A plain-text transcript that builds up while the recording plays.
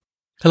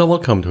Hello,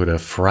 welcome to the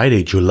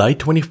Friday, July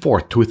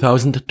 24th,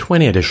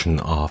 2020 edition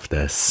of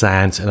the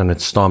SANS Internet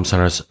Storm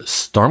Center's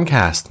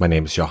StormCast. My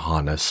name is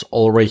Johannes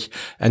Ulrich,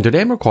 and today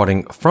I'm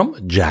recording from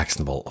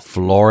Jacksonville,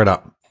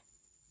 Florida.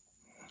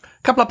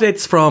 Couple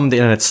updates from the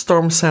Internet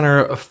Storm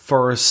Center.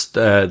 First,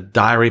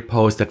 diary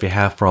post that we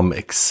have from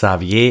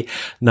Xavier.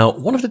 Now,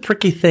 one of the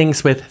tricky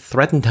things with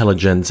threat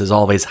intelligence is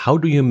always how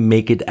do you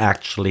make it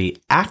actually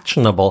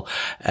actionable?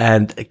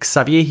 And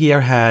Xavier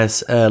here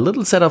has a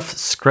little set of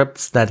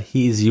scripts that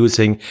he's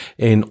using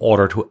in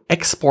order to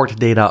export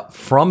data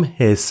from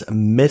his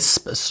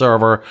MISP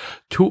server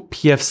to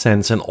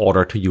pfSense in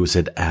order to use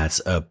it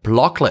as a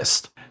block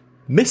list.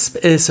 MISP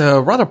is a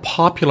rather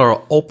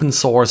popular open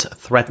source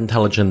threat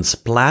intelligence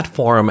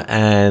platform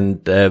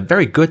and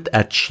very good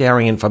at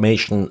sharing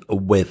information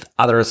with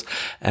others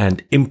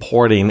and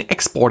importing,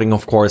 exporting,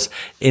 of course,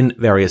 in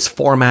various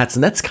formats.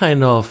 And that's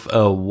kind of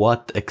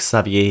what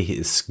Xavier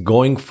is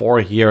going for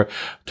here,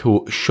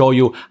 to show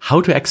you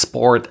how to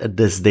export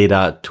this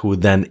data to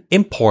then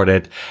import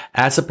it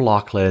as a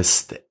block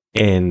list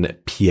in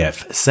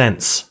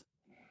pfSense.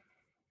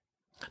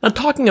 Now,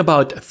 talking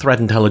about threat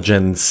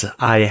intelligence,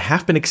 I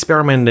have been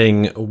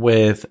experimenting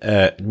with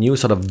a new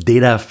sort of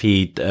data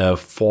feed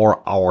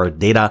for our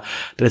data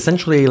that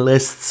essentially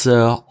lists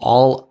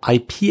all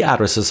IP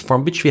addresses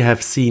from which we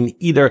have seen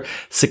either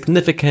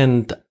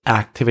significant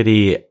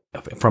activity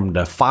from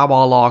the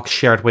firewall logs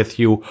shared with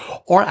you,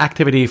 or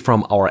activity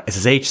from our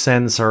SSH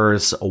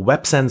sensors,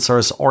 web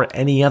sensors, or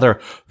any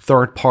other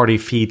third-party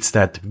feeds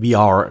that we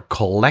are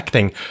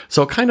collecting.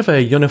 So kind of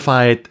a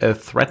unified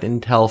threat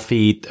intel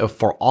feed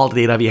for all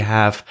the data we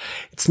have.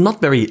 It's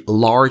not very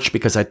large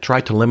because I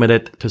try to limit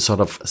it to sort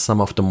of some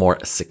of the more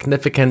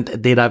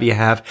significant data we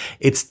have.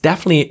 It's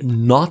definitely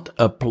not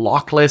a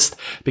block list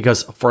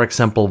because, for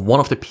example,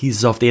 one of the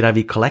pieces of data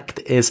we collect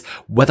is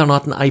whether or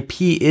not an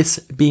IP is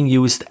being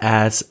used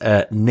as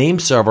a name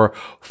server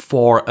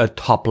for a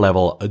top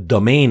level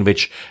domain,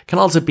 which can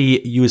also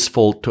be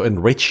useful to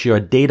enrich your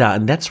data.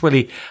 And that's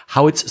really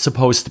how it's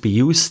supposed to be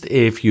used.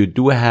 If you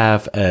do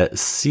have a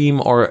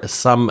SIEM or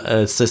some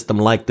system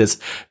like this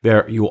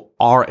where you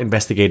are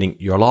investigating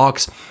your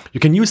logs, you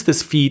can use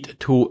this feed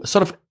to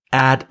sort of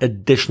add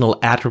additional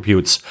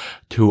attributes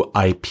to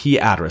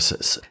IP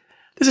addresses.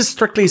 This is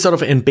strictly sort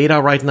of in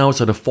beta right now,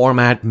 so the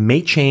format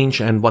may change,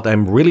 and what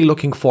I'm really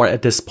looking for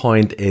at this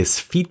point is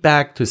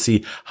feedback to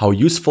see how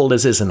useful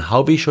this is and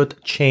how we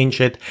should change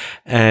it.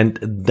 And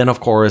then, of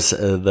course,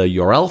 the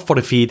URL for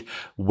the feed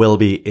will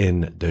be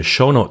in the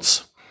show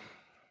notes.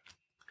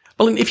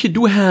 Well, and if you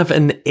do have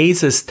an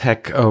ASUS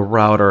tech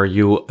router,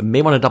 you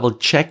may want to double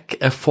check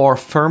for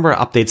firmware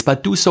updates,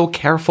 but do so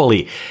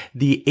carefully.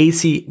 The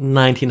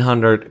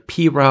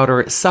AC1900P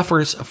router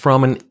suffers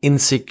from an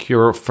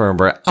insecure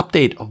firmware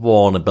update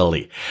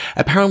vulnerability.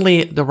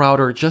 Apparently, the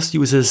router just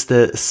uses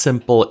the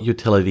simple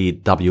utility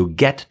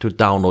wget to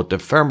download the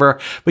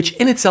firmware, which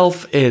in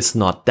itself is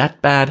not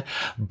that bad,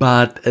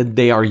 but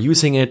they are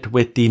using it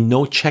with the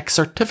no check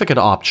certificate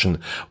option,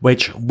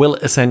 which will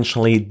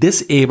essentially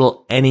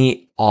disable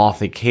any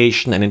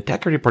authentication and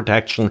integrity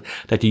protection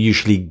that you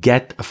usually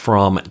get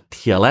from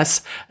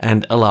TLS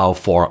and allow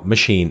for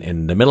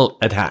machine-in-the-middle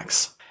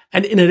attacks.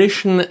 And in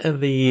addition,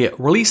 the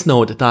release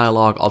note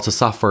dialog also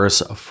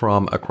suffers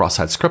from a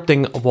cross-site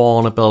scripting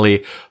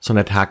vulnerability, so an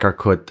attacker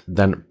could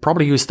then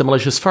probably use the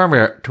malicious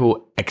firmware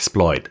to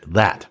exploit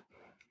that.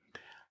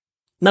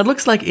 Now, it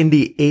looks like in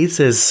the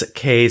ASUS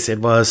case, it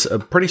was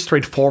pretty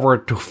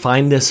straightforward to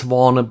find this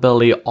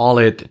vulnerability. All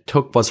it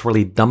took was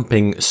really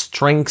dumping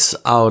strings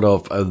out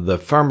of the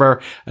firmware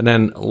and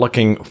then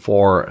looking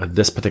for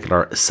this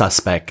particular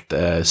suspect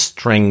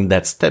string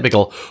that's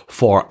typical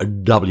for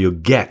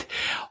wget.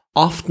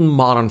 Often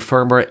modern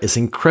firmware is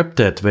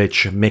encrypted,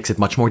 which makes it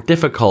much more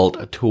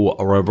difficult to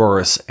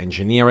reverse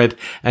engineer it,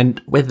 and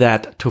with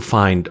that to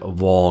find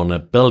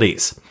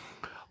vulnerabilities.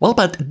 Well,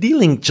 but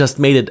D-Link just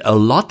made it a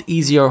lot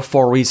easier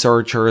for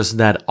researchers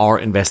that are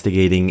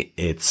investigating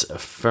its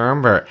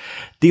firmware.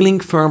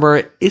 D-Link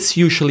firmware is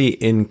usually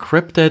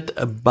encrypted,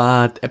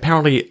 but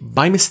apparently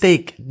by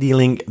mistake,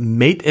 D-Link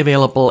made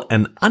available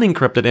an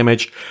unencrypted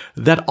image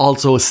that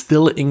also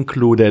still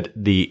included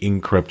the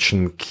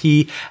encryption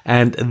key,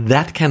 and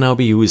that can now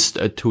be used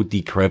to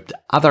decrypt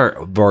other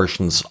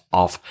versions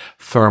of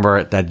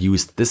firmware that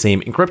used the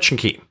same encryption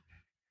key.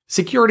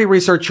 Security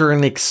researcher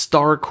Nick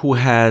Stark, who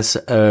has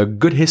a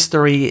good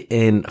history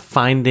in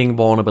finding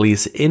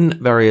vulnerabilities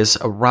in various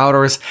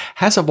routers,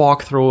 has a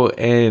walkthrough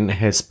in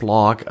his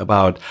blog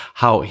about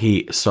how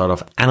he sort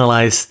of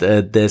analyzed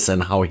this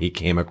and how he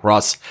came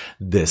across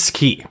this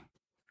key.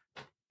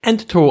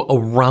 And to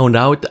round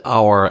out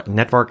our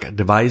network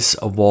device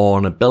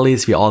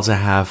vulnerabilities, we also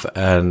have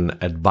an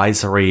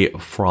advisory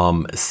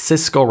from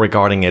Cisco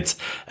regarding its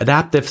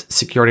adaptive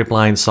security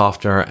blind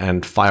software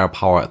and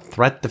firepower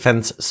threat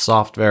defense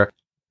software.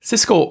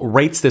 Cisco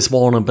rates this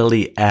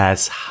vulnerability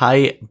as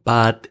high,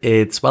 but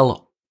it's,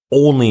 well,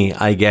 only,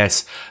 I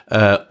guess,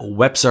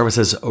 web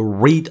services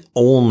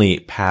read-only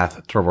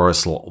path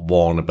traversal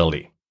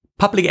vulnerability.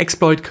 Public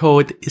exploit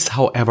code is,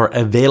 however,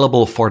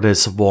 available for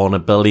this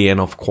vulnerability, and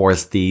of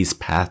course, these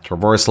path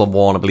traversal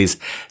vulnerabilities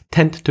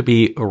tend to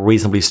be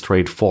reasonably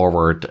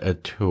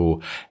straightforward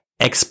to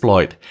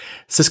exploit.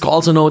 Cisco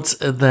also notes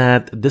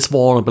that this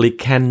vulnerability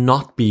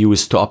cannot be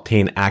used to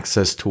obtain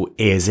access to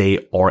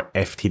ASA or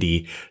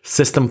FTD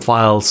system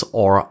files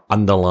or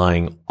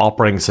underlying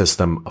operating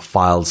system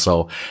files.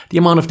 So the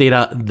amount of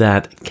data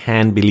that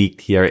can be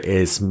leaked here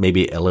is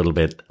maybe a little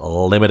bit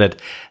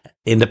limited.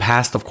 In the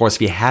past, of course,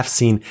 we have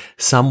seen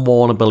some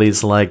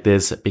vulnerabilities like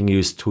this being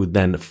used to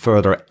then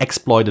further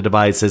exploit the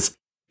devices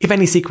if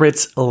any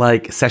secrets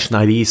like session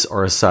IDs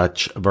or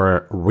such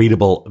were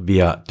readable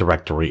via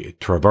directory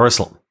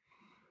traversal.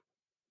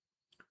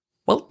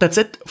 Well, that's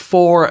it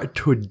for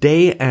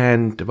today.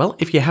 And well,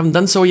 if you haven't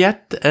done so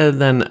yet,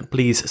 then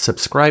please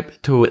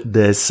subscribe to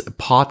this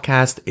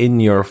podcast in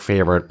your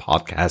favorite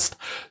podcast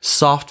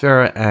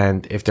software.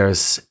 And if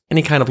there's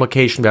any kind of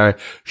location where I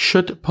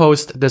should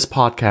post this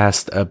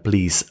podcast,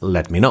 please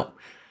let me know.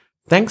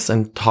 Thanks,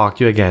 and talk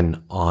to you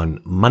again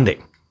on Monday.